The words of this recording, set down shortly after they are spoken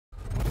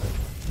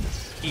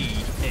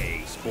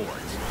EA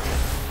Sports.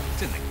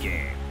 It's in the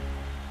game.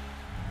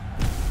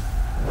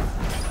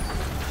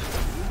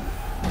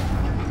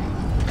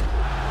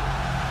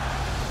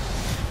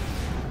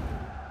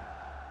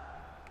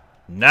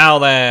 Now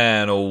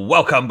then,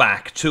 welcome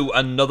back to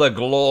another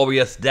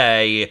glorious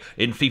day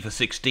in FIFA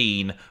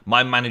 16,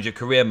 my manager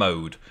career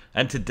mode.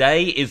 And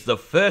today is the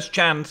first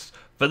chance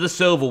for the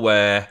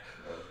silverware.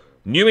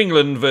 New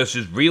England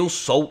versus Real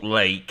Salt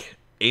Lake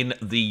in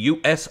the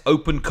US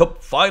Open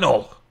Cup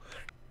final.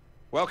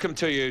 Welcome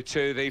to you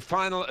to the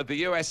final of the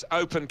US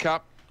Open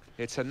Cup.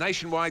 It's a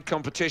nationwide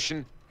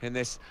competition in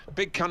this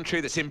big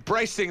country that's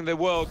embracing the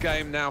world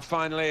game now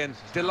finally, and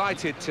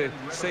delighted to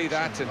see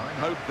that, and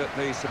hope that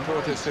the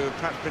supporters who have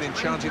perhaps been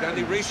enchanted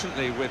only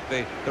recently with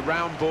the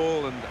round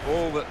ball and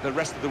all that the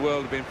rest of the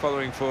world have been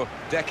following for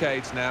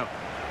decades now.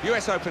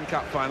 US Open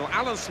Cup final,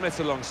 Alan Smith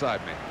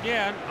alongside me.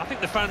 Yeah, and I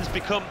think the fans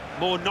become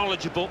more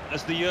knowledgeable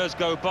as the years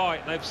go by.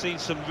 They've seen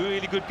some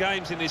really good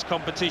games in this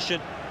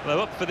competition. They're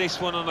up for this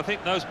one, and I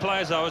think those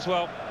players are as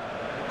well.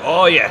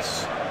 Oh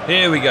yes,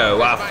 here we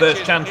go, our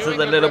first chance at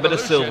a little bit of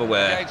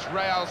silverware.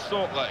 Real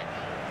Salt Lake.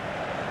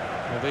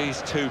 Well,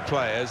 these two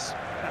players,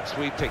 perhaps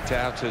we picked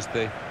out as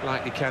the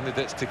likely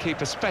candidates to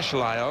keep a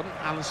special eye on.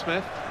 Alan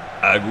Smith.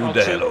 Well,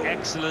 two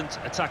excellent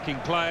attacking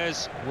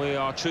players we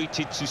are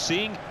treated to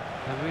seeing.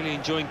 They're really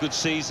enjoying good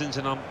seasons,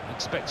 and I'm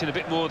expecting a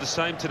bit more of the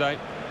same today.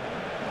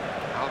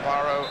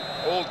 Alvaro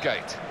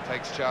Aldgate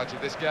takes charge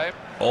of this game.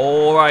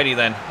 Alrighty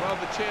then, Well,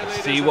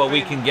 let's see what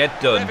we can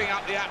get done. Revving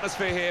up the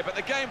atmosphere here, but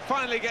the game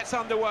finally gets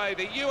underway.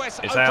 The US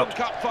It's Open out.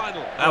 Cup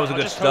final. That was a I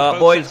good just start,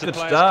 hope boys. both sets of Good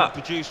players start.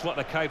 can produce what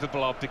they're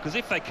capable of, because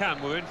if they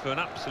can, we're in for an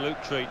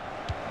absolute treat.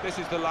 This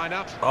is the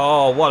lineup.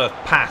 Oh, what a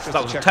pass. Just That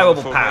to was a check terrible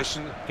on the pass.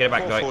 formation. Get it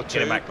back, guys. 4-4-2,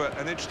 Get it back. but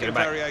an interesting Get it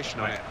back. variation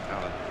on Right. it,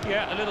 Alan.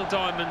 Yeah, a little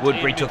diamond.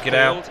 Woodbury in took it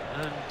midfield, out.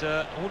 and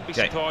I wouldn't be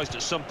Okay. surprised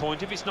at some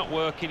point if it's not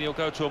working, he'll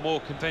go to a more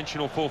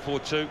conventional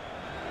 4-4-2.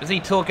 Is he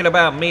talking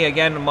about me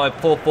again and my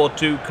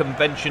 4-4-2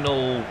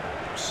 conventional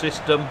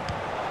system?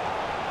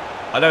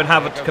 I don't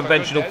have a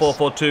conventional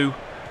 4-4-2,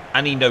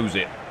 and he knows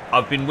it.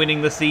 I've been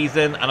winning the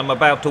season, and I'm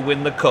about to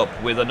win the cup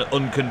with an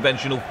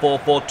unconventional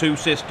 4-4-2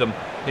 system.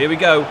 Here we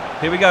go.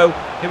 Here we go.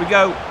 Here we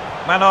go.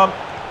 Man on.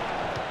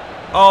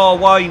 Oh,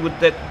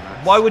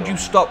 why would you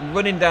stop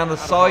running down the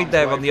side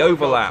there on the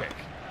overlap?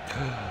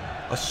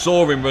 I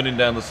saw him running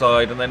down the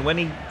side, and then when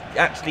he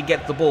actually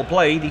gets the ball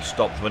played, he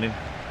stops running.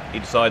 He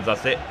decides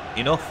that's it.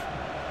 Enough.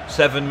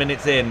 7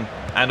 minutes in,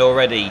 and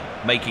already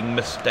making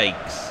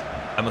mistakes.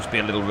 I must be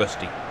a little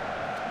rusty.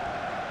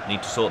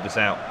 Need to sort this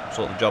out.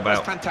 Sort the job out.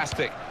 It's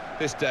fantastic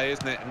this day,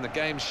 isn't it? And the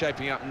game's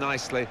shaping up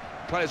nicely.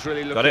 Players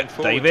really looking Got it.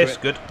 forward Davis, to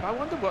it. good. I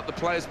wonder what the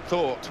players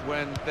thought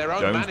when their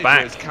own Jones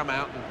managers back. come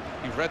out, and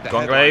you've read the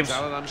Gone headlines, Graves.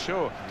 Alan, I'm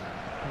sure.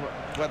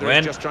 Whether Gwen.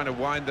 he's just trying to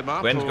wind them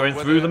up, Gwen's or going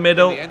whether through the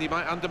middle. in the end he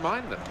might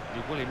undermine them.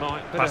 Well, he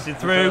might. Passing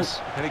through.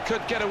 And he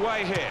could get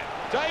away here.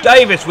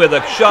 Davis with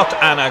a shot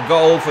and a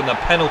goal from the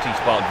penalty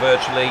spot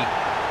virtually.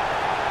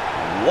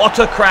 What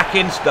a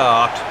cracking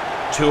start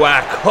to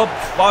our cup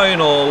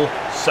final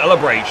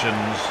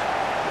celebrations.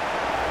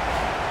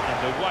 And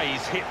the way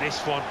he's hit this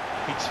one,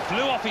 he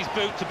flew off his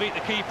boot to beat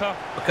the keeper.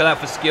 Look at that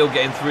for skill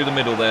getting through the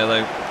middle there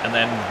though. And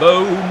then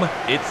boom,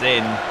 it's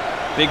in.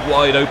 Big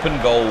wide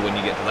open goal when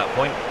you get to that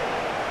point.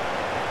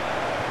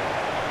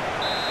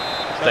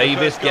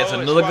 Davis gets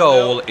another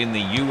goal in the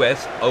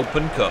US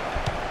Open Cup.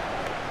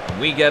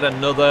 And we get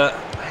another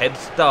head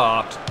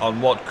start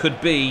on what could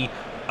be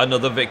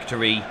another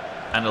victory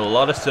and a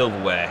lot of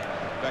silverware.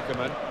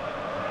 Beckerman.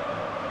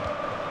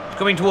 It's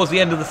coming towards the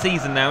end of the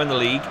season now in the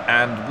league,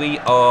 and we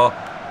are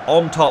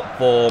on top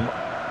form.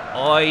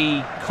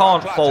 I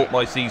can't fault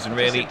my season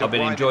really. I've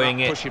been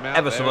enjoying it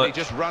ever so much. He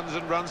just runs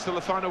and runs till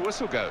the final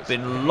whistle goes.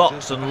 Been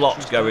lots and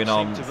lots going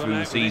on through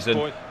the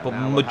season, but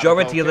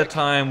majority of the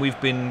time we've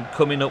been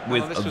coming up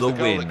with the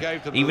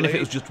win, even if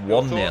it was just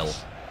 1-0.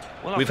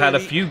 We've had a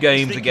few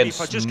games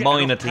against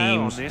minor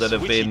teams that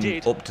have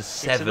been up to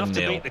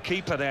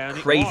 7-0.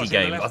 Crazy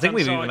games. I think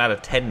we've even had a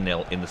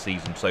 10-0 in the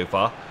season so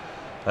far,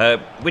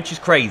 which is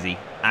crazy.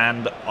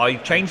 And I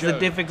changed the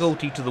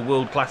difficulty to the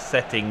world-class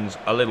settings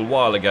a little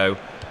while ago,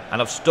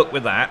 and I've stuck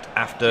with that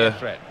after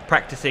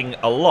practicing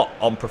a lot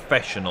on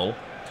professional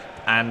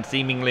and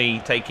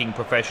seemingly taking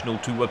professional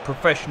to a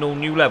professional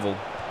new level.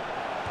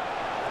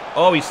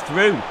 Oh, he's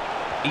through.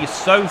 He's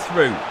so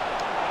through.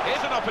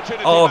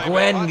 Oh,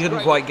 Gwen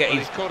didn't quite get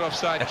his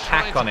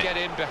attack on it.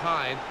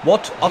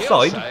 What?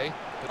 Offside?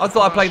 I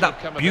thought I played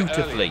that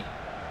beautifully.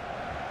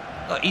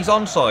 He's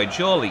onside,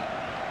 surely.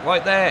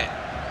 Right there.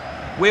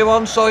 We're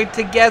onside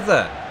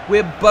together.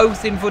 We're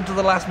both in front of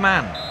the last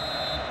man.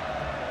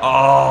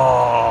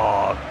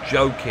 Oh,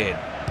 joking.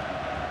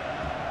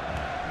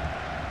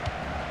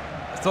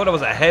 I thought I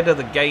was ahead of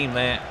the game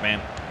there,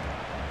 man.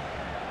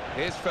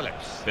 Here's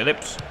Phillips.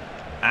 Phillips.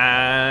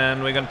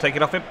 And we're going to take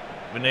it off him.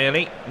 We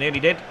nearly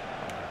did.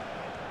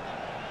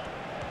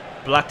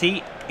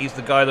 Blatty, he's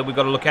the guy that we've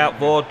got to look out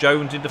for.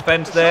 Jones in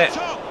defence there.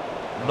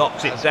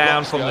 Knocks it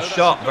down from the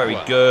shot. Very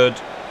good.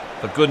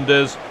 For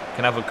Gunders.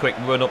 Can have a quick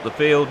run up the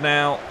field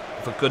now.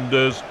 For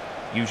Gunders.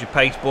 Use your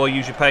pace, boy.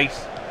 Use your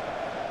pace.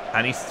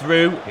 And he's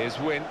through. Here's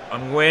Win.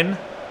 And Win.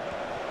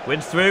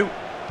 Win's through.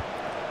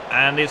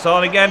 And it's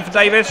on again for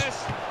Davis.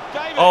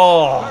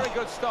 Oh. Very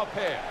good stop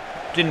here.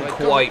 Didn't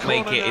quite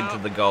make it into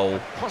the goal.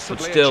 But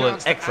still an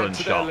excellent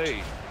shot.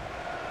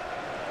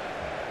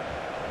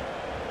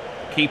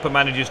 Keeper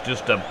manages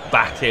just to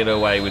bat it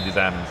away with his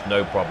hands.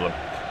 No problem.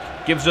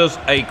 Gives us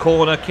a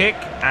corner kick.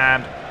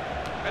 And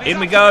in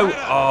we go.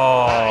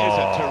 Oh. That is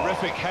a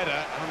terrific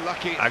header.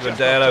 Unlucky.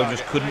 Agudelo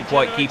just couldn't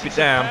quite keep it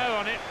down.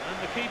 And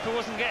the keeper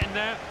wasn't getting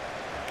there.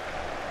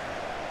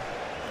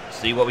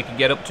 See what we can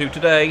get up to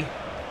today.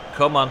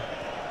 Come on.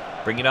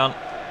 Bring it on.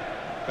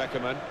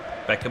 Beckerman.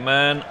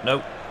 Beckerman.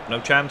 Nope. No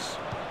chance.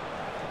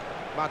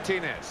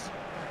 Martinez.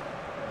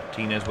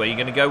 Martinez, where are you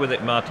going to go with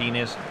it,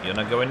 Martinez? You're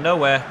not going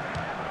nowhere.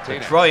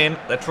 Martinez.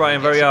 They're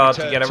trying very hard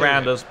to get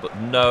around us, but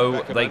no,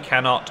 Beckerman. They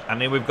cannot.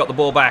 And then we've got the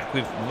ball back.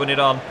 We've run it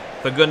on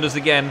for Gunders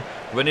again,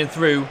 running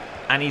through,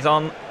 and he's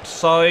on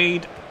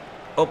side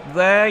up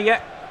there.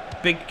 Yeah,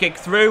 big kick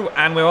through,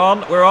 and we're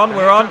on.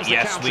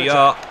 Yes, we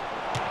are.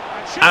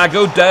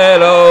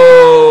 Agudelo!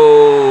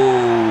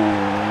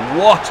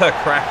 What a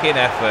cracking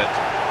effort.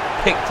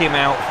 Picked him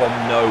out from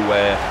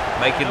nowhere,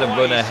 making the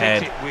run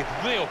ahead.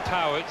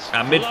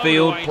 And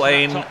midfield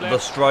playing the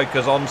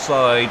strikers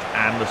onside,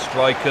 and the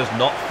strikers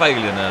not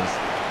failing us.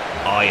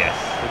 Ah, yes.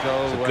 It's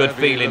a good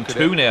feeling.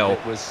 2-0.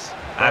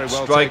 And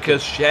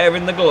strikers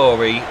sharing the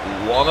glory,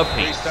 one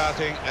apiece.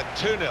 Starting at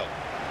 2-0.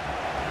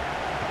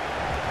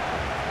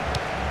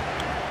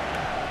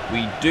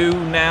 We do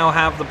now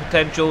have the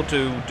potential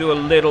to do a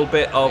little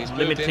bit of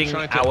limiting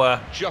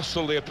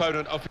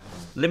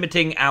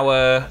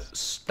our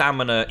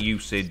stamina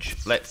usage.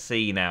 Let's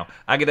see now.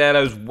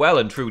 Agudelo's well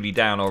and truly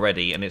down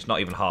already, and it's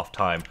not even half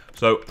time.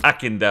 So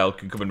Akindele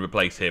can come and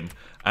replace him,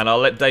 and I'll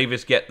let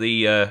Davis get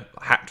the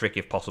hat trick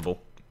if possible.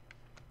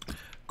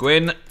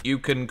 Gwyn, you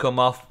can come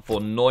off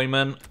for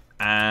Neumann,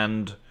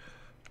 and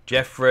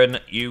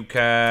Jeffren, you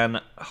can...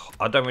 Oh,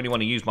 I don't really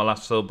want to use my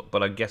last sub,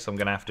 but I guess I'm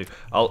going to have to.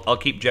 I'll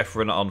keep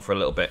Jeffren on for a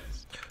little bit,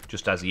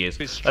 just as he is.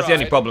 That's the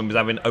only problem, is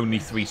having only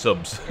 3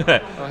 subs.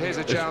 Well, here's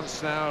a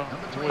chance now.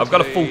 I've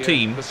got a full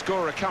team. The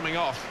scorer coming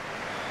off.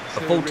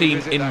 A full team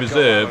in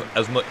reserve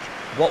as much...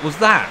 What was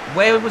that?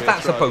 Where was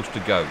that supposed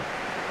to go?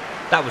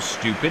 That was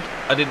stupid.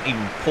 I didn't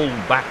even pull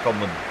back on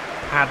the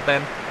pad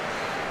then.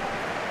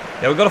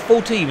 Yeah, we've got a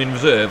full team in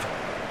reserve.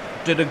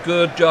 Did a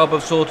good job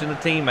of sorting the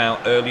team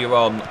out earlier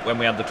on when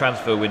we had the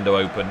transfer window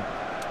open.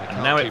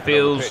 And now it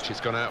feels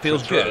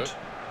good.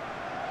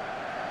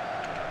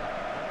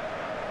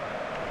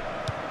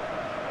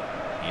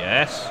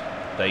 Yes.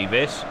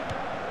 Davis.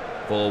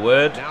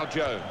 Forward. Now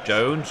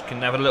Jones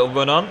can have a little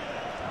run on.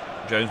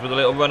 Jones with a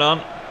little run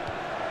on.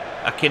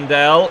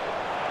 Akindele.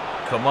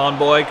 Come on,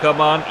 boy.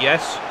 Come on.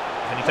 Yes.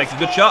 Can he take a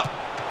good shot?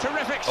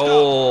 Terrific stop.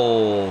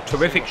 Oh,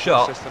 terrific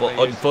shot. But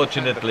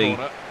unfortunately,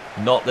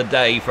 not the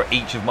day for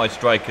each of my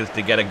strikers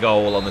to get a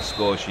goal on the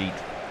score sheet.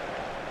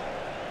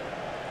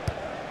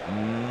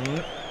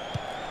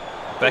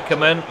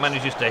 Beckerman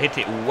manages to hit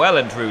it well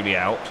and truly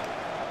out.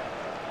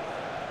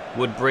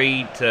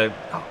 Woodbury to...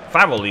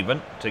 Farrell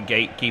even, to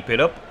keep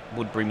it up.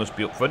 Woodbury must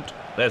be up front.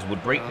 There's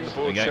Woodbury. The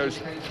board shows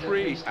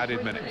 3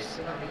 added minutes.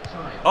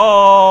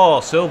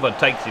 Oh, Silva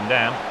takes him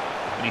down.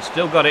 But he's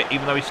still got it,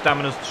 even though his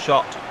stamina's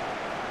shot.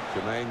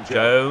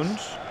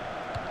 Jones.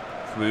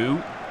 Through.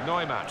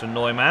 Neumann. To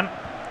Neumann.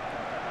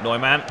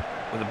 Neumann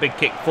with a big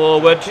kick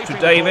forward to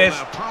Davis.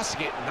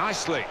 Passing it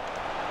nicely.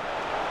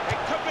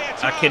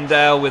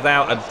 Akindele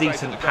without a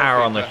decent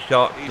power on the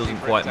shot doesn't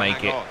quite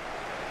make it.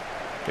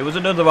 It was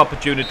another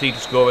opportunity to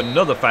score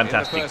another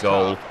fantastic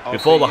goal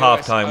before the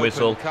half-time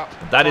whistle.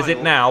 That is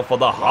it now for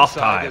the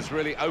half-time.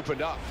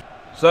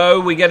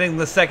 So we're getting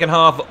the second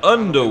half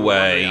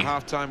underway.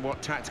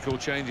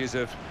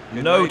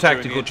 No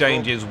tactical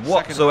changes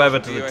whatsoever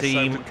to the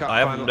team. I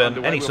haven't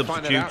done any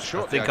substitutes.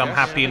 I think I'm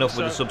happy enough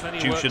with the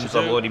substitutions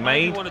I've already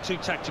made. One or two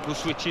tactical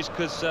switches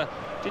because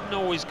didn't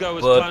always go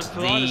as but planned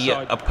for either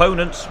side. The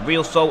opponents,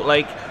 Real Salt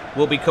Lake,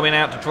 will be coming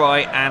out to try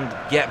and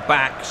get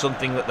back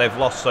something that they've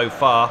lost so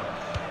far,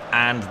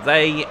 and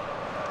they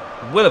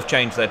will have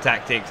changed their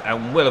tactics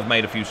and will have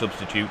made a few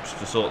substitutes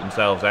to sort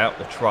themselves out,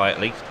 or try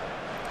at least.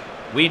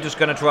 We're just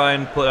going to try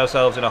and put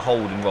ourselves in a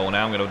holding role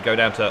now. I'm going to go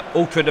down to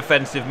ultra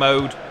defensive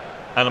mode,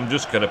 and I'm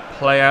just going to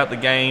play out the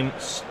game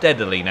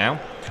steadily now.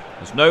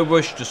 There's no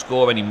rush to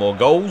score any more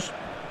goals.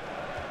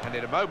 And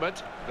in a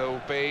moment, there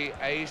will be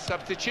a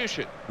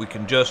substitution. We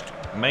can just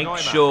make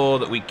sure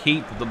that we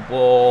keep the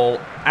ball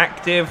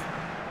active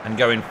and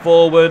going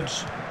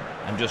forwards,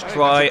 and just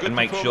try and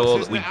make sure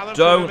that we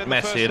don't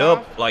mess it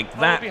up. Like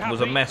that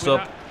was a mess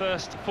up.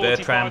 First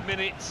 45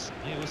 minutes,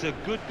 it was a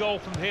good goal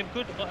from him.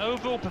 Good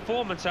overall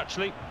performance,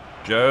 actually.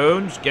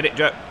 Jones, get it,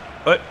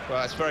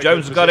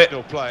 Jones has got it.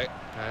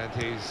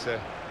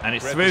 And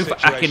it's through for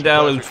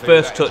Akindele, whose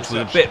first touch was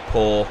a bit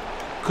poor.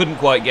 Couldn't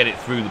quite get it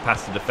through the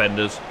past the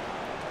defenders.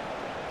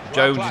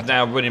 Jones is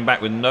now running back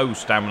with no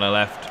stamina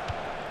left.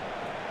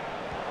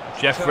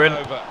 Jeffrin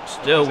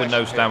still with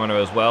no stamina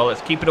as well.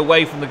 Let's keep it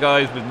away from the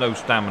guys with no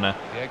stamina.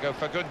 Diego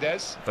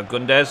Fagundes.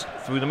 Fagundes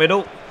through the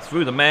middle,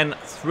 through the men,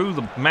 through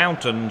the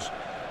mountains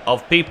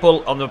of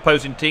people on the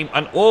opposing team.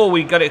 And oh,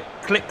 we got it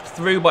clicked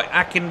through by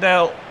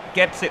Akindel.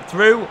 Gets it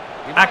through.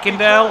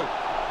 Akindel.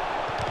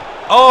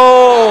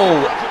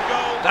 Oh,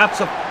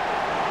 that's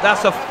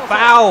a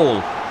foul.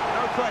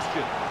 No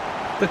question.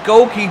 The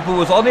goalkeeper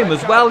was on him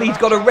as well. He's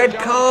got a red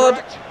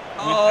card.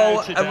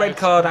 Oh, a red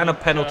card and a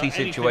penalty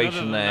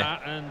situation there.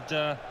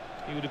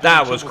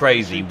 That was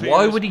crazy.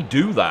 Why would he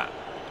do that?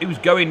 He was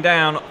going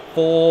down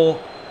for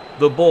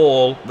the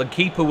ball. The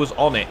keeper was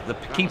on it. The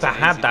keeper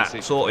had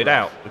that sorted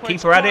out. The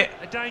keeper had it,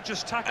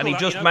 and he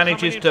just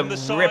manages to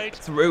rip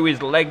through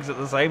his legs at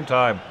the same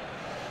time.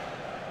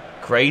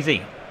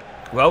 Crazy.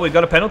 Well, we've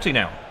got a penalty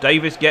now.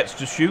 Davis gets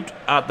to shoot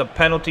at the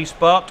penalty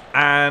spot,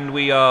 and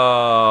we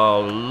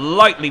are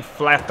lightly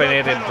flapping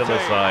it into the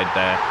side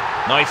there.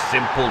 Nice,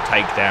 simple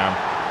takedown.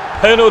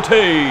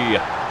 Penalty.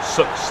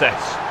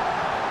 Success.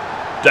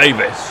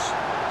 Davis.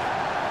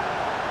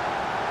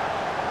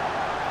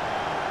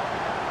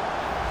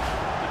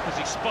 Because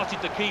he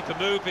spotted the keeper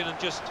moving and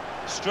just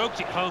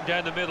stroked it home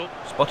down the middle.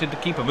 Spotted the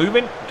keeper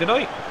moving? Did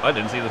I? I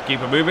didn't see the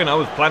keeper moving. I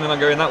was planning on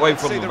going that way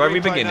from the very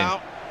beginning.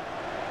 Now.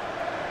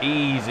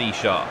 Easy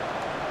shot.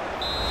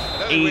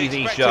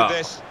 Easy shot.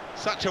 This.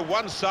 Such a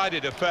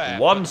one-sided affair.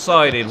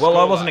 One-sided. Well,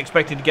 I wasn't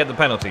expecting to get the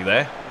penalty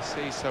there,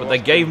 but they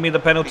gave me the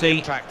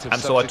penalty, and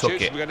so I took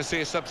it. We're going to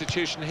see a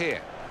substitution here.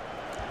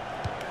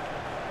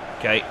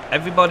 Okay,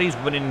 everybody's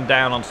running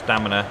down on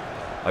stamina.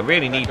 I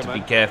really need to be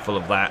careful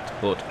of that,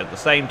 but at the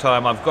same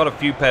time, I've got a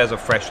few pairs of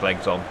fresh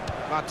legs on,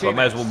 so I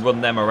may as well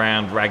run them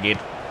around ragged,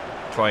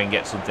 try and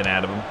get something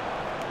out of them.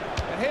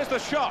 And here's the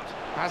shot.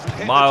 Hasn't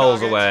hit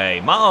miles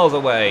away,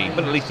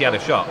 but at least he had a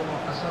shot.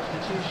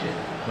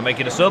 We're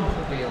making a sub.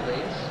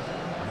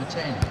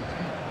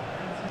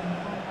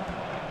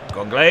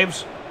 Gone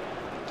Glaves.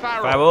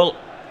 Farrell.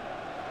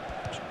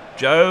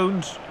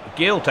 Jones.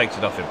 Gill takes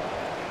it off him.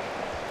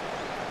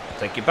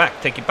 Take it back,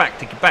 take it back,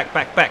 take it back,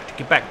 back,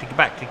 take it back, take it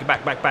back, take it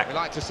back, back. We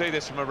like to see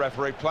this from a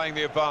referee playing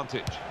the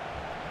advantage.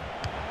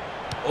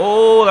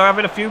 Oh, they're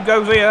having a few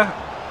goes here.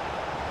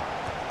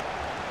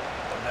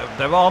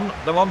 They're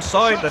on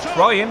side, they're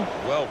trying.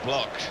 Well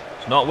blocked.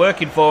 It's not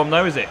working for them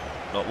though, is it?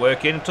 Not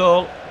working at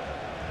all.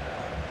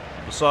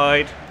 The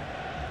side.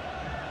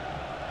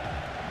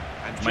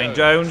 Jermaine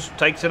Jones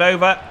takes it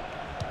over.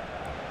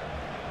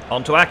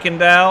 On to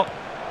Akindel.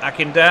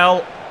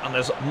 Akindel. And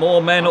there's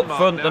more men up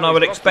front than I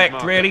would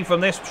expect, really,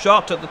 from this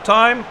shot at the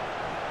time.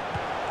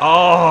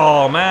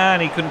 Oh,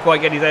 man, he couldn't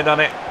quite get his head on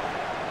it.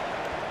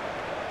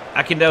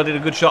 Akindel did a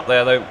good shot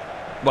there, though.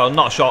 Well,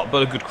 not a shot,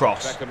 but a good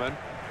cross.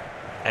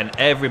 And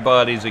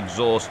everybody's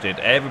exhausted.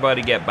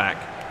 Everybody get back.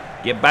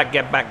 Get back,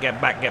 get back, get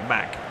back, get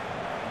back.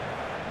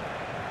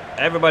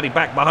 Everybody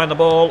back behind the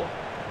ball.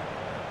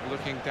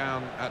 Looking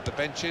down at the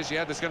benches.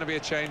 Yeah, there's going to be a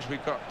change.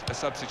 We've got a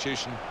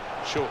substitution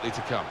shortly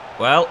to come.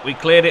 Well, we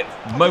cleared it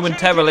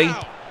momentarily.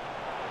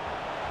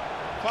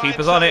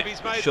 Keeper's on it.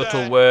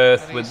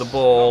 Shuttleworth with the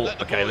ball.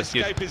 Okay, let's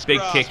give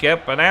big kick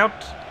up and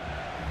out.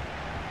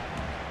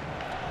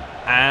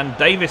 And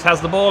Davis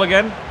has the ball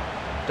again.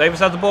 Davis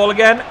has the ball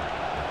again.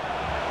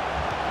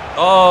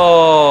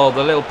 Oh,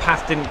 the little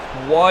pass didn't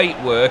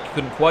quite work. He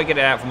couldn't quite get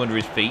it out from under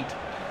his feet.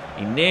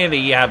 He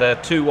nearly had a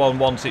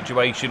 2-on-1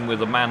 situation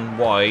with a man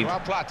wide.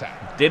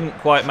 Didn't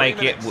quite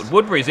make it.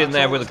 Woodbury's in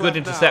there with a good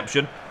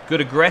interception.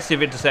 Good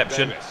aggressive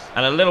interception.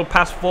 And a little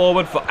pass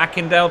forward for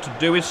Akindel to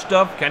do his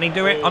stuff. Can he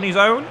do it on his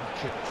own?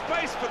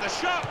 Space for the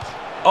shot.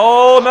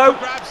 Oh, no.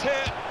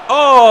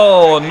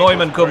 Oh,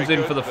 Neumann comes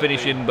in for the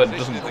finishing, but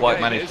doesn't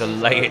quite manage to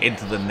lay it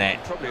into the net.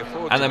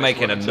 And they're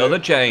making another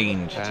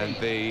change. And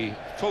the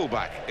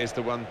fullback is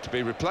the one to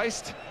be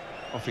replaced.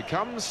 Off he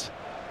comes.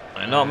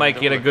 They're not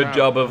making a good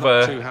job of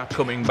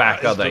coming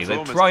back, are they?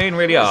 They're trying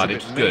really hard.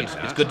 It's good.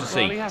 It's good to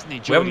see. We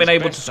haven't been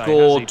able to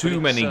score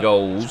too many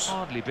goals. It's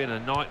hardly been a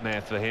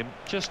nightmare for him.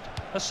 Just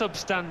a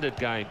substandard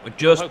game. We've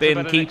just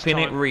been keeping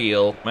it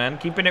real, man.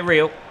 Keeping it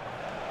real.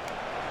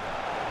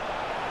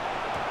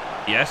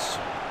 Yes.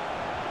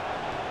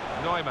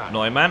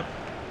 Neumann.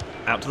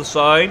 Out to the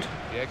side.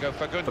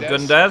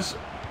 Fagundes.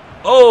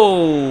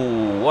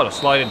 Oh, what a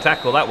sliding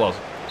tackle that was.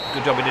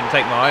 Good job he didn't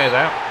take my eyes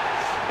out.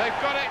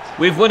 They've got it.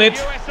 We've won it.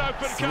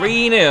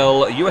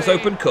 3-0 US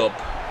Open Cup.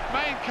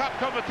 Main cup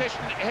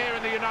competition here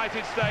in the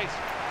United States.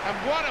 And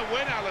what a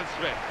win, Alan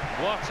Smith.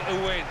 What a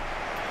win.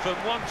 From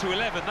 1 to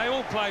 11. They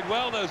all played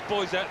well, those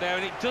boys out there,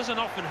 and it doesn't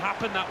often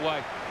happen that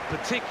way,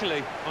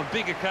 particularly on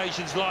big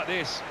occasions like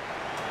this.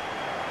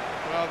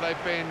 Well,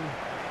 they've been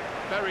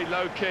very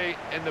low-key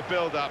in the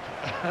build-up.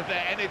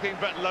 They're anything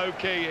but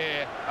low-key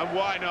here, and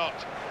why not?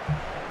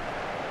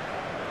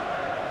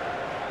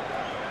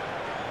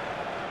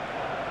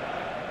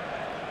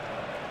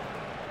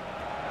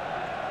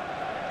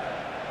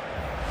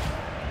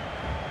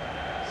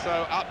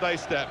 So up they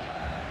step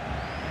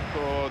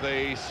for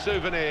the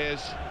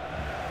souvenirs.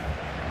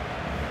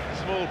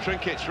 Small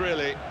trinkets,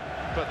 really,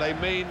 but they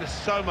mean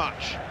so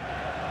much.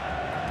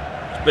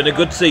 Been a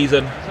good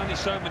season.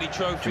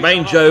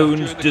 Jermaine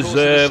Jones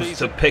deserves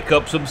to pick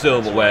up some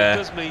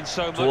silverware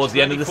towards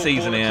the end of the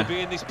season here.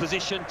 He's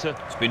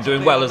been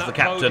doing well as the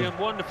captain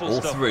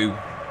all through.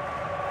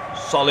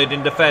 Solid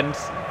in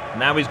defence.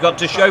 Now he's got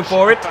to show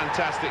for it.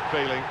 Fantastic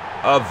feeling.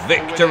 A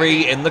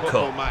victory in the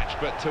cup. Match,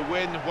 but to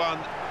win one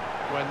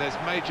when there's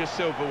major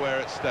silverware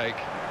at stake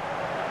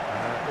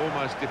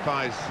almost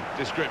defies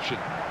description.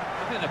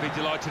 I think they'll be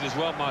delighted as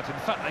well, Martin.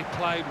 In fact, they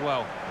played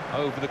well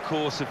over the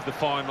course of the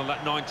final,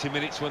 that 90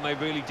 minutes when they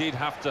really did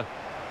have to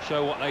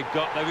show what they've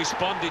got. They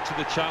responded to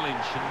the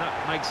challenge, and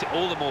that makes it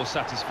all the more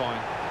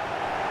satisfying.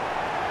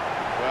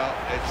 Well,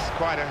 it's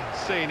quite a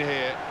scene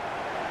here.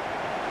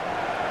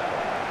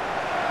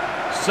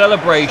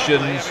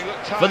 Celebrations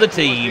for the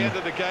team.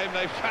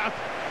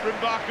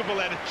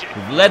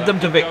 We've led them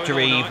to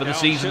victory for the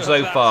season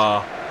so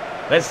far.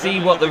 Let's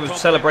see what the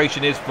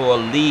celebration is for a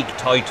league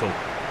title.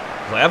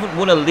 I haven't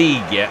won a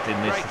league yet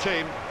in this. Great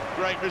team,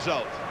 great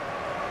result.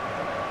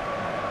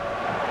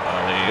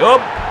 Alley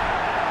up.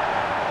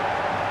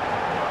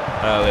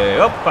 Alley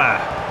up.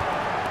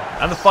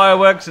 And the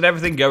fireworks and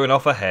everything going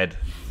off ahead.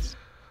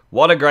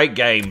 What a great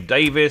game.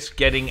 Davis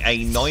getting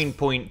a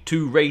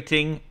 9.2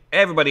 rating.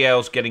 Everybody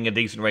else getting a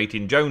decent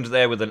rating. Jones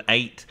there with an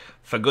 8.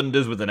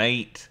 Fagundes with an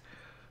 8.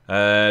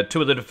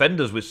 Two of the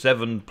defenders with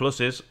 7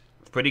 pluses.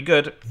 Pretty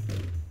good.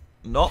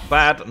 Not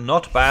bad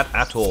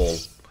at all.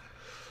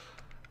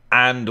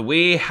 And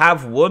we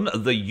have won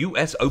the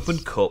US Open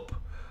Cup.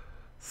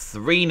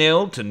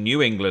 3-0 to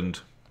New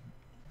England.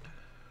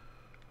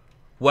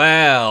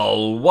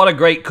 Well, what a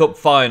great cup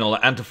final.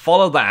 And to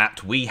follow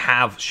that, we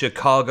have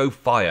Chicago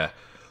Fire.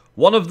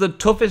 One of the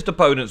toughest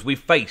opponents we've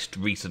faced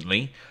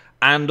recently.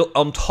 And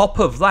on top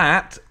of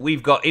that,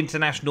 we've got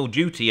international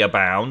duty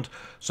abound.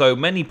 So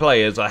many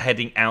players are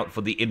heading out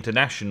for the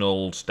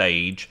international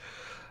stage.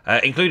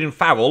 Including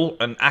Farrell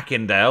and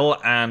Akindele,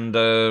 and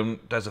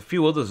there's a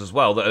few others as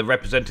well that are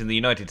representing the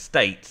United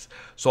States.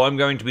 So I'm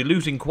going to be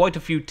losing quite a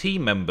few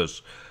team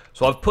members.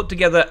 So I've put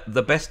together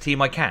the best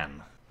team I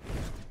can.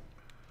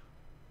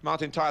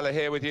 Martin Tyler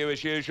here with you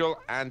as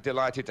usual, and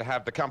delighted to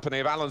have the company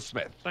of Alan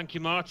Smith. Thank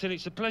you, Martin.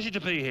 It's a pleasure to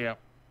be here.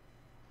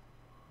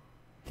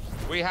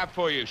 We have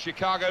for you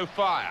Chicago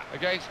Fire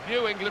against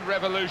New England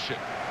Revolution.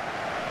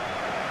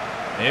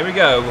 Here we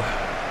go.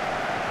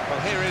 Well,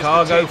 here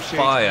Chicago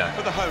Fire.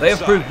 They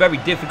have proved very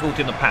difficult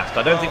in the past.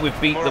 I don't think we've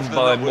beat them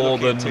by more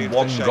than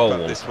 1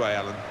 goal. This way,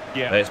 Alan.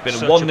 Yeah, it's been a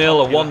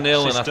 1-0, a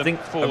 1-0, and I think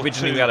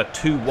originally we had a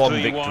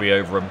 2-1 victory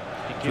over them.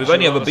 So we've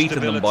only ever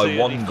beaten them by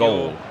 1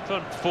 goal.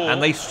 And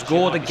they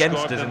scored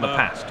against us in the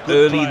past,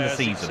 early in the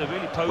season,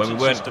 when we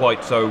weren't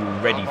quite so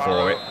ready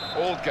for it.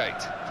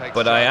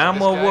 But I am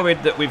more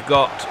worried that we've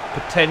got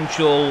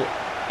potential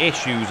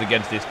issues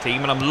against this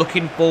team, and I'm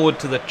looking forward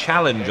to the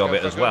challenge of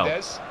it as well.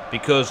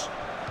 Because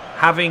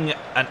having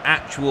an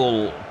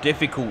actual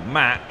difficult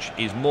match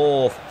is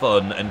more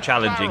fun and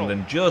challenging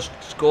than just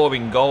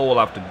scoring goal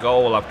after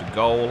goal after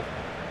goal.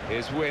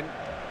 Here's Win.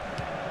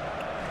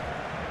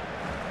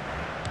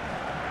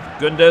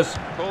 Gundes.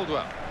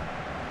 Caldwell.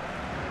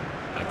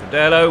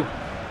 Akindele.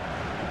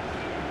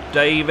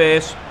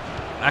 Davis.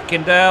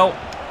 Akindele.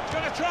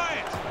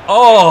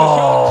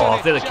 Oh,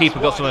 I think the keeper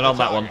got something on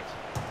that one.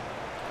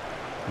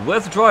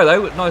 Worth a try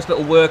though. Nice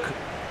little work.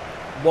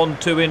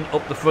 1-2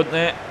 up the front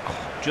there.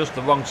 Just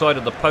the wrong side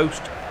of the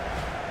post.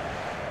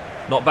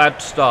 Not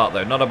bad start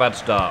though, not a bad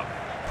start.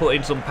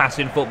 Putting some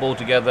passing football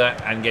together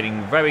and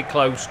getting very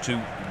close to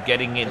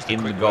getting it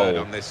in the goal.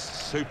 On this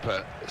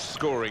super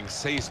scoring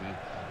season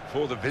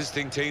for the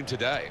visiting team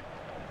today.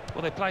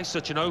 Well, they play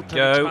such an open,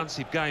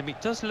 expansive game.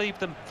 It does leave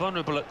them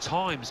vulnerable at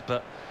times,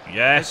 but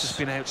yes, they've just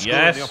been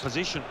outscoring the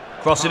opposition.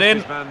 Cross it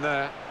in.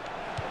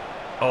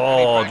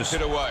 Oh, just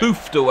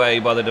spoofed away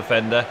by the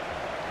defender.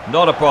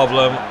 Not a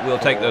problem. We'll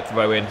take the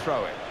throw in.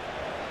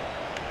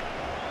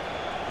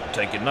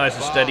 Take it nice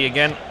and steady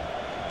again.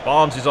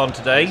 Barnes is on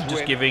today,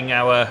 just giving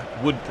our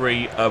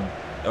Woodbury a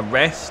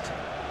rest.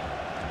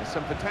 There's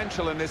some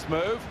potential in this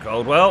move.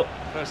 Caldwell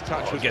First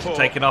touch was gets poor.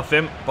 taken off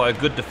him by a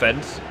good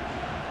defence.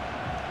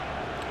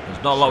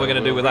 There's not a lot we're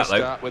going to do with that though.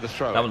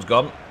 That one's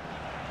gone.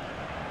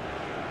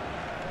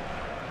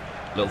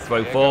 Little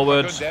throw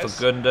forwards for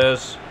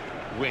Gundes.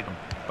 Win.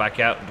 Back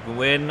out to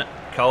Win.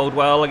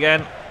 Caldwell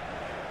again.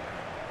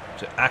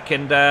 To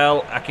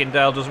Akindele.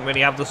 Akindele doesn't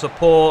really have the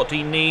support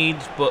he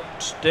needs, but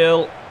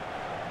still.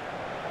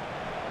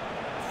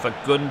 For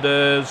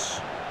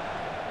Gundes.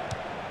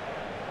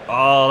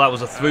 Oh, that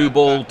was a through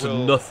ball to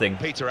nothing.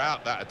 Peter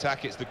out that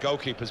attack. It's the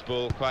goalkeeper's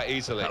ball quite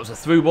easily. That was a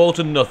through ball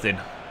to nothing.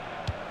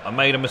 I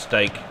made a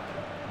mistake.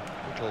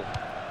 Little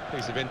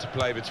piece of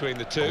interplay between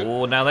the two.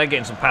 Oh, now they're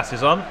getting some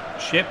passes on.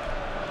 Ship.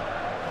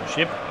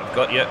 I've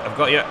got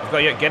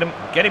you. Get him.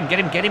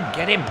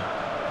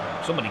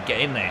 Somebody get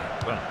in there.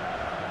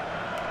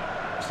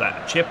 What's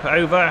that? Chip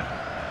over.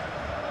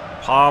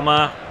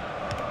 Palmer.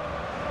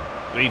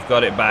 We've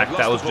got it back.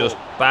 That was just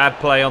bad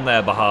play on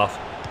their behalf.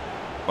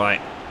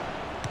 Right.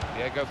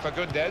 Diego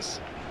Fagundes.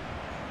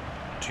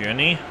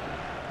 Tierney.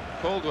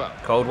 Caldwell.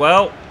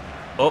 Caldwell.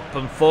 Up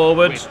and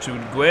forwards to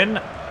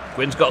Gwyn.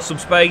 Gwynn's got some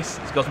space.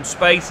 He's got some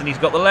space, and he's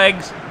got the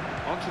legs.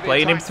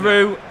 Playing him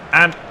through,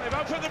 and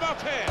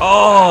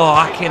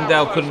oh,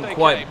 Akindale couldn't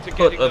quite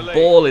put the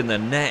ball in the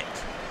net.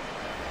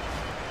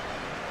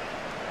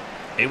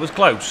 It was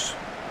close.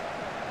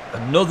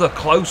 Another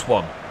close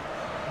one.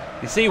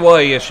 You see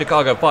why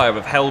Chicago Fire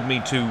have held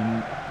me to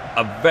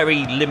a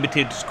very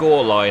limited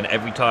scoreline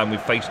every time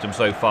we've faced them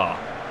so far.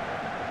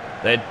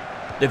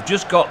 They've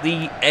just got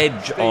the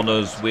edge on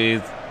us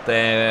with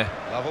their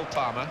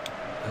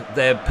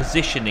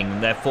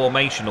positioning, their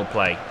formational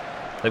play.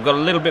 They've got a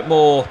little bit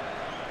more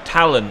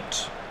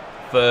talent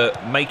for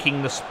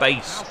making the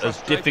space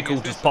as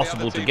difficult as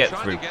possible to get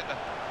through.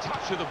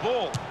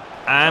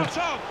 And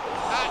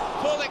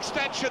full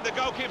extension, the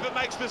goalkeeper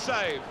makes the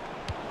save.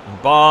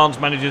 Barnes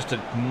manages to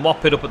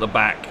mop it up at the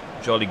back.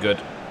 Jolly good.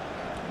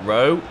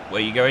 Rowe,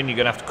 where you going? You're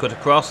going to have to cut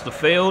across the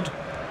field.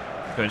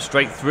 Going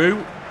straight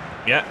through.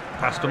 Yeah,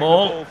 past them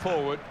all.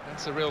 Forward.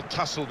 That's a real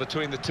tussle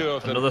between the two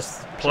of them. Another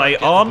play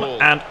on,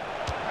 and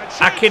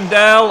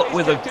Akindale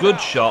with a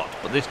good shot,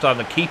 but this time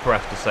the keeper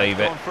has to save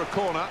it.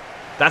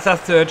 That's our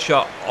third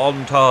shot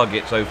on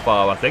target so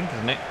far, I think,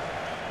 isn't it?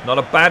 Not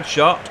a bad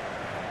shot.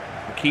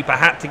 The keeper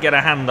had to get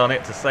a hand on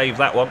it to save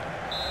that one.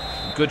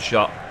 Good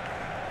shot.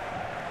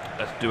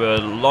 Let's do a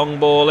long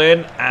ball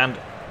in and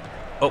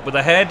up with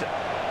the head.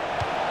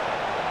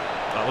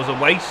 That was a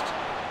waste.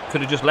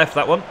 Could have just left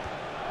that one.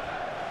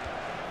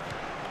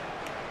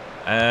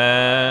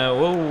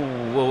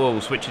 Whoa,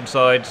 switching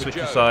sides,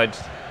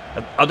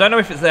 I don't know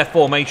if it's their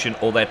formation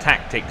or their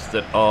tactics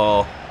that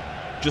are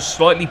just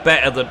slightly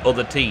better than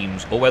other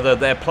teams, or whether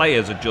their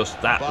players are just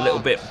that little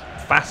bit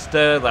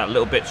faster, that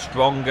little bit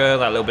stronger,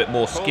 that little bit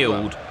more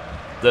skilled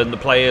than the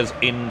players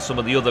in some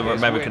of the other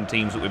American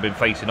teams that we've been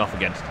facing off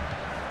against.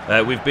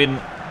 We've been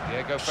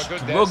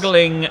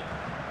struggling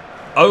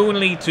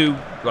only to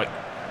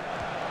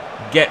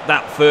get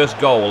that first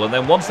goal, and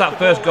then once that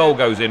first goal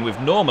goes in, we've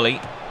normally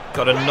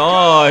got a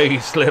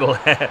nice little...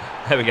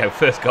 there we go,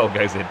 first goal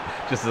goes in,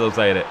 just as I was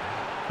saying it.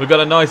 We've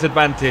got a nice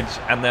advantage,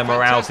 and their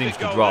morale seems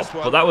to drop.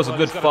 But that was a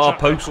good far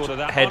post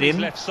head in.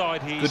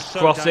 Good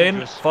cross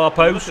in, far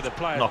post,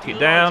 knock it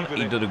down.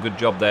 He did a good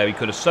job there. He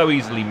could have so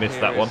easily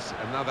missed that one.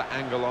 Another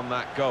angle on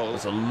that goal.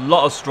 There's a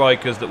lot of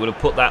strikers that would have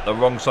put that the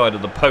wrong side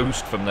of the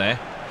post from there.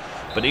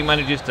 But he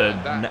manages to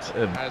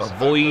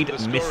avoid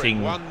missing.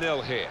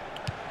 1-0 here.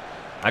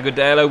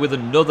 Agudelo with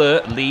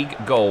another league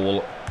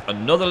goal.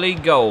 Another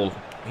league goal.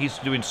 He's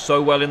doing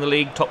so well in the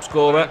league, top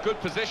scorer.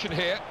 Good position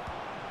here.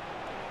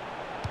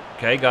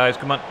 Okay, guys,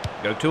 come on.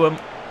 Go to him.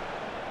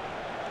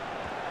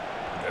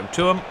 Go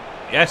to him.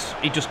 Yes,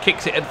 he just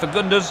kicks it in for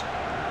Gunders.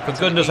 For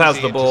Gunders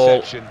has the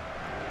ball.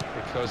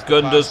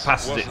 Gunders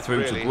passes it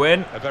through to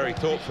Gwynn. A very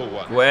thoughtful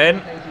one. Gwynn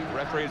The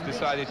referee has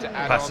decided to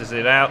add passes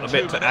it out a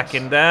bit to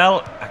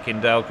Akindale.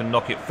 Akindale can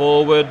knock it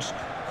forwards.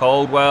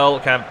 Caldwell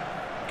can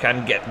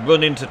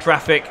run into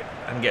traffic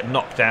and get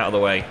knocked out of the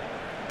way.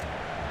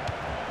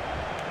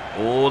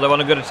 Oh, they're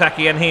on a good attack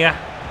again here.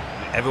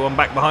 Everyone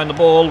back behind the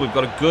ball. We've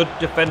got a good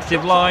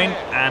defensive line,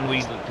 and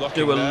we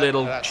do a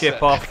little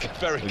chip off.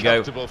 There we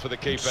go.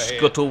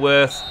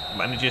 Scuttleworth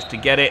manages to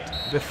get it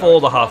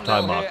before the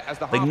half-time mark.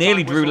 They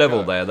nearly drew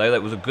level there, though.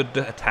 That was a good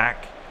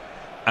attack,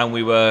 and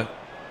we were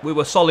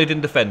solid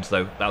in defence,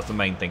 though. That was the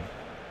main thing.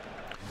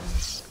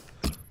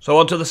 So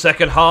on to the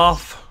second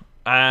half,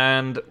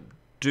 and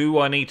do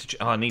I need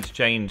to? I need to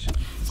change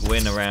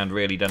Gwynn around,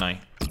 really, don't I?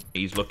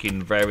 He's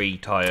looking very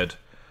tired.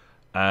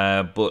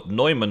 But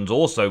Neumann's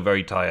also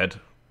very tired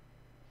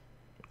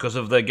because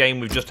of the game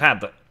we've just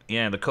had.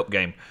 The cup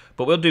game.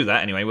 But we'll do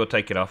that anyway. We'll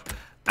take it off.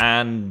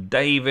 And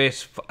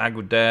Davis for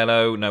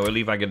Agudelo. No, we'll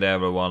leave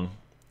Agudelo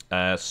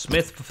on.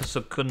 Smith for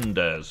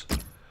Secunders.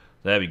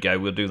 There we go.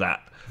 We'll do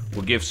that.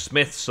 We'll give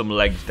Smith some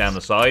legs down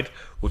the side.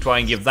 We'll try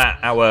and give that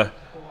our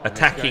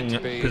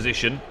attacking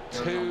position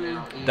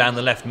down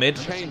the left mid.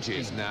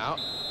 Changes now.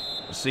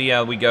 See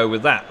how we go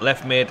with that.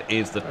 Left mid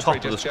is the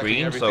top of the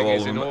screen, so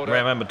I'll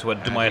remember to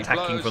do my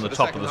attacking from the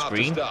top of the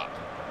screen.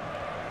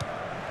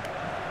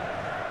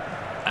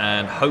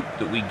 And hope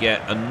that we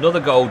get another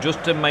goal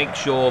just to make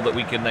sure that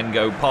we can then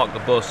go park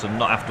the bus and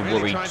not have to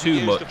worry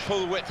too much. The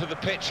full width of the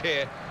pitch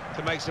here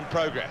to make some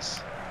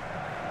progress.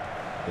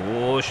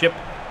 Oh, Ship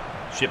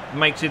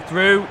makes it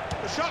through.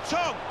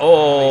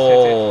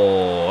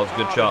 Oh, that's a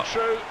good shot.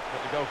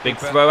 Big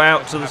throw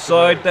out to the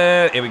side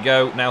there. Here we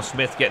go. Now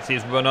Smith gets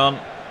his run on.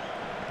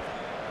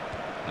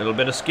 Little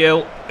bit of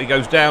skill. He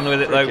goes down with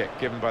it though.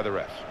 Given by the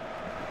ref.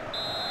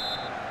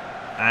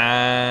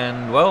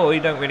 And well, we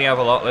don't really have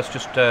a lot. Let's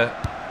just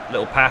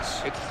little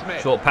pass,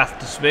 short path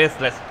to Smith.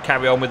 Let's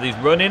carry on with his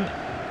running.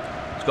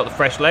 He's got the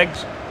fresh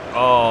legs.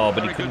 Oh,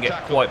 but he couldn't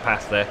get quite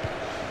past there.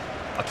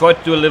 I tried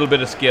to do a little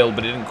bit of skill,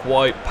 but it didn't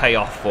quite pay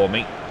off for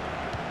me.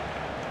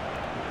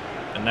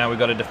 And now we've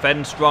got to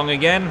defend strong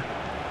again.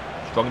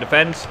 Strong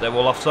defence. They're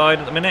all offside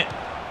at the minute.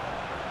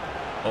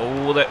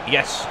 Oh,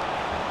 yes.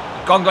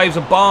 Gonglaves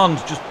and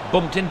Barnes just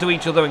bumped into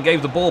each other and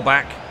gave the ball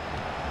back.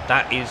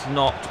 That is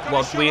not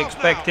what we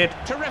expected.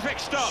 Terrific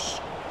stop.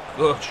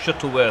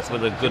 Shuttleworth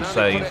with a good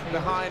save.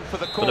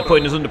 But they're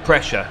putting us under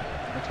pressure.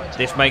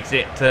 This makes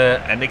it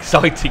an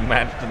exciting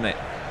match, doesn't it?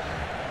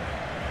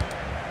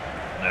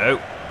 No.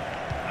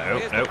 No.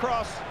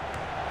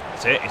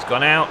 That's it. It's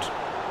gone out.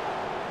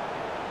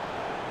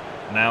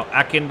 Now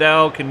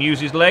Akindale can use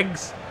his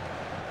legs.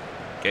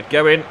 Get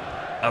going.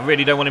 I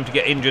really don't want him to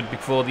get injured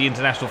before the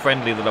international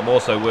friendly that I'm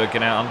also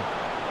working out on.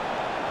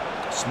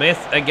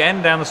 Smith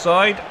again down the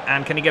side.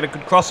 And can he get a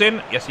good cross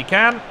in? Yes, he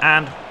can.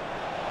 And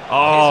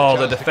oh,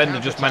 the defender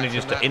just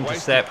manages to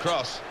intercept.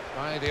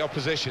 By the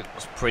opposition.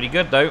 That's pretty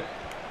good though.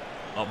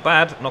 Not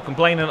bad. Not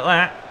complaining at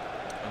that.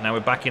 And now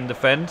we're back in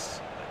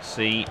defence. Let's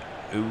see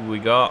who we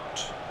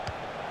got.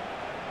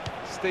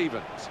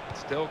 Stevens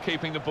still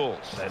keeping the ball.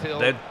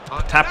 They're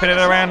tapping it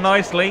around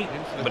nicely,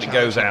 but it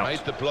goes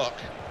out.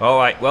 All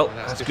right, well,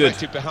 that's good.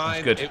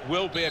 That's good. It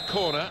will be a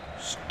corner.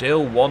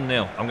 Still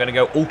 1-0. I'm going to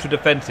go ultra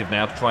defensive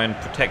now to try and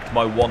protect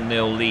my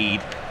 1-0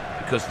 lead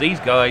because these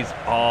guys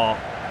are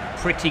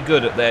pretty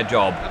good at their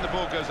job. And the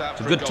ball goes out.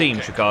 It's a good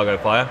team, Chicago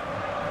Fire.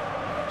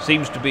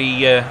 Seems to be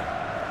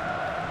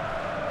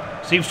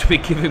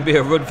giving me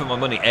a run for my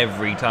money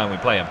every time we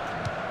play them.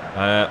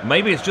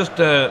 Maybe it's just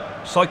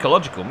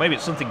psychological. Maybe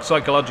it's something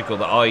psychological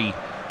that I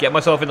get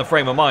myself in the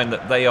frame of mind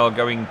that they are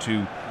going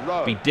to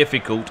be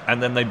difficult,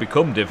 and then they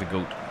become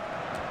difficult.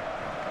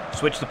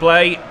 Switch the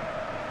play. And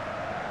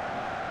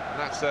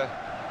that's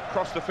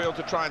across the field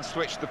to try and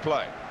switch the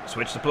play.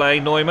 Switch the play,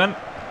 Neumann.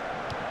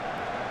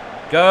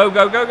 Go,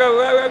 go, go, go,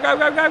 go, go,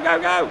 go, go,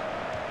 go, go.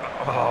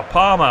 Oh,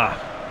 Palmer.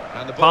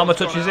 And the Palmer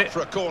touches it.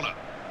 For a corner.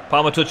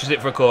 Palmer touches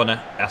it for a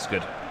corner. That's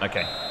good.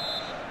 Okay.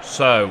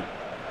 So,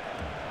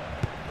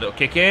 little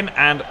kick in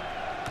and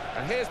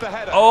here's the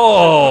header.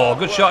 Oh,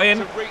 good shot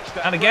in.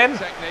 And again.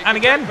 And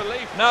again.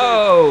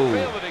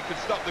 No.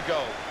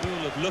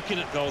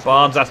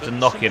 Barnes has to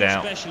knock it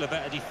out. Special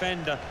about a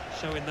defender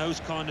showing those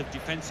kind of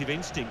defensive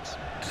instincts.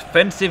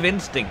 Defensive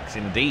instincts,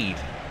 indeed.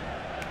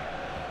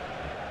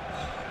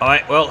 All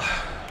right, well,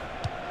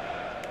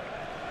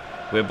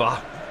 we're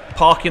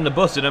parking the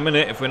bus in a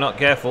minute if we're not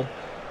careful.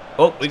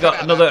 Oh, we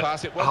got another.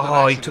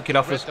 Oh, he took it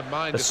off us.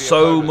 There's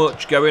so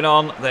much going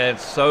on. They're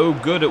so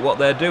good at what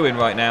they're doing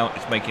right now.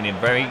 It's making it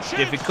very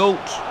difficult.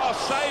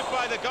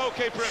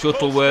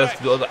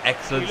 Shuttleworth got an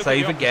excellent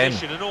save again.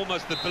 And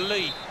almost the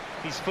belief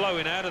is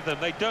flowing out of them.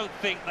 They don't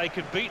think they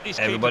can beat this.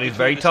 Everybody's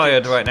very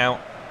tired right now.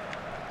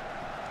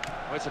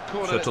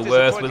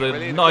 Shuttleworth with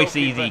a nice,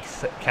 easy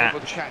catch.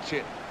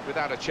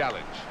 Without a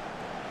challenge.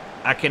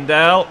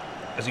 Akindale,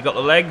 has he got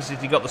the legs? Has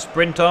he got the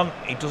sprint on?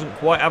 He doesn't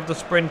quite have the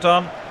sprint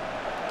on.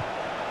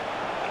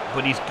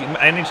 But he's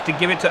managed to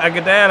give it to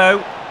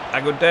Agudelo.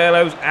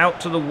 Agudelo's out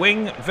to the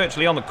wing,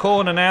 virtually on the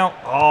corner now.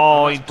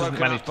 Oh, he doesn't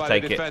manage to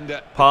take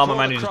it. Palmer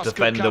manages to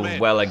defend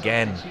well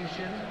again.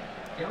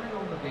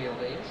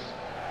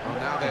 Well,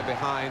 now they're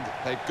behind.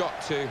 They've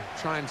got to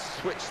try and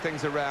switch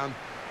things around.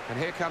 And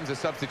here comes a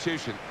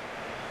substitution.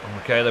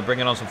 Okay, they're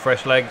bringing on some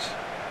fresh legs.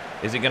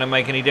 Is it going to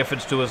make any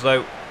difference to us,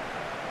 though?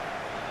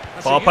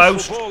 Far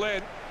post.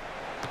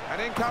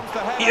 And in comes the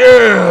header.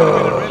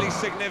 Yeah! A really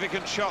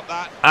significant shot,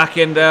 that.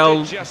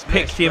 Akindale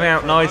picked him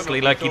out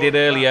nicely like he did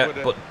earlier,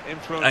 but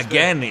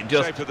again, it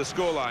just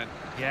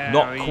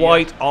not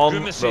quite on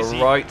the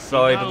right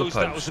side of the post.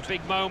 That was a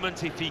big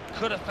moment. If he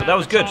could have found but that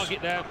was good.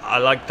 There. I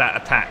like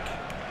that attack.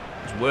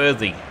 It's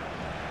worthy.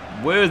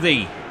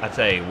 Worthy, I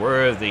say,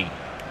 worthy.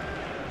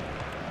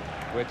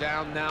 We're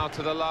down now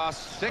to the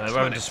last 6 minutes.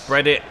 They're having to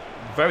spread it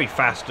very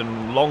fast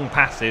and long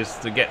passes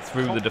to get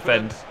through the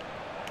defence.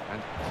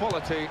 And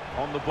quality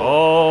on the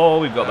ball. Oh,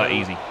 we've got that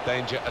easy.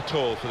 Danger at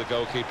all for the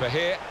goalkeeper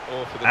here,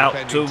 or for the out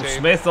defending to team.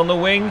 Smith on the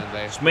wing.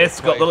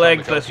 Smith's got the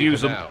legs. Let's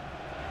use them. Now.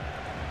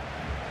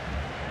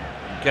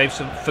 Gave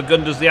some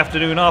Fagundes the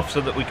afternoon off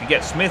so that we could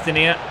get Smith in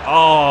here.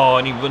 Oh,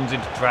 and he runs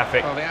into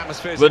traffic. Well, the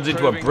atmosphere's runs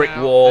into a brick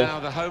now. wall. Now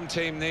the home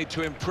team need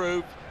to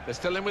improve. They're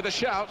still in with a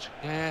shout.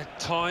 Yeah,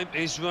 time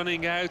is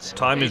running out.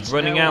 Time is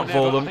running out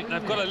for them. I think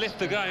they've got to lift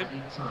the game.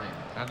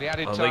 And the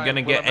added Are they going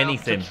to get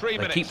anything?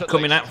 They keep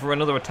coming out out for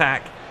another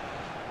attack.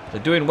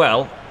 They're doing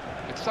well.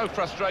 It's so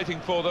frustrating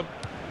for them.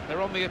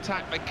 They're on the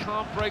attack. They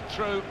can't break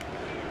through.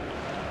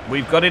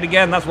 We've got it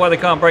again. That's why they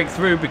can't break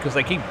through, because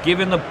they keep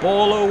giving the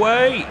ball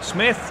away.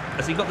 Smith,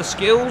 has he got the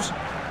skills?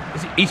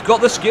 He's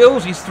got the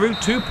skills. He's through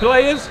 2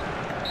 players.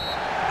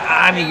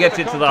 And he gets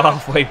it to the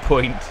halfway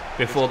point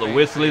before the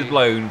whistle is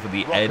blown for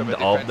the end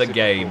of the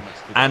game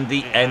and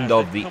the end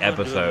of the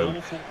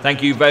episode.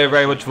 Thank you very,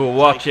 very much for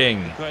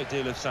watching.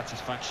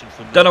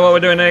 Don't know what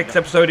we're doing next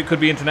episode. It could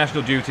be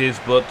international duties,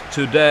 but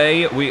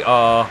today we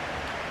are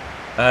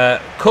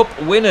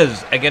Cup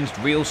winners against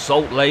Real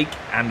Salt Lake,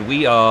 and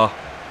we are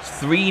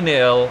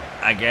 3-0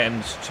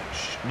 against,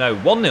 no,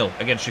 1-0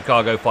 against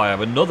Chicago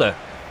Fire. Another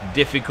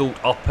difficult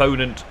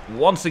opponent,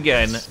 once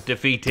again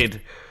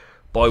defeated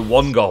by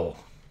 1 goal.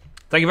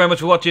 Thank you very much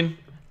for watching,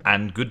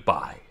 and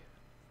goodbye.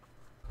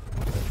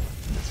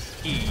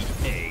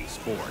 EA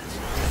Sports.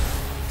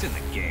 It's in the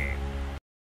game.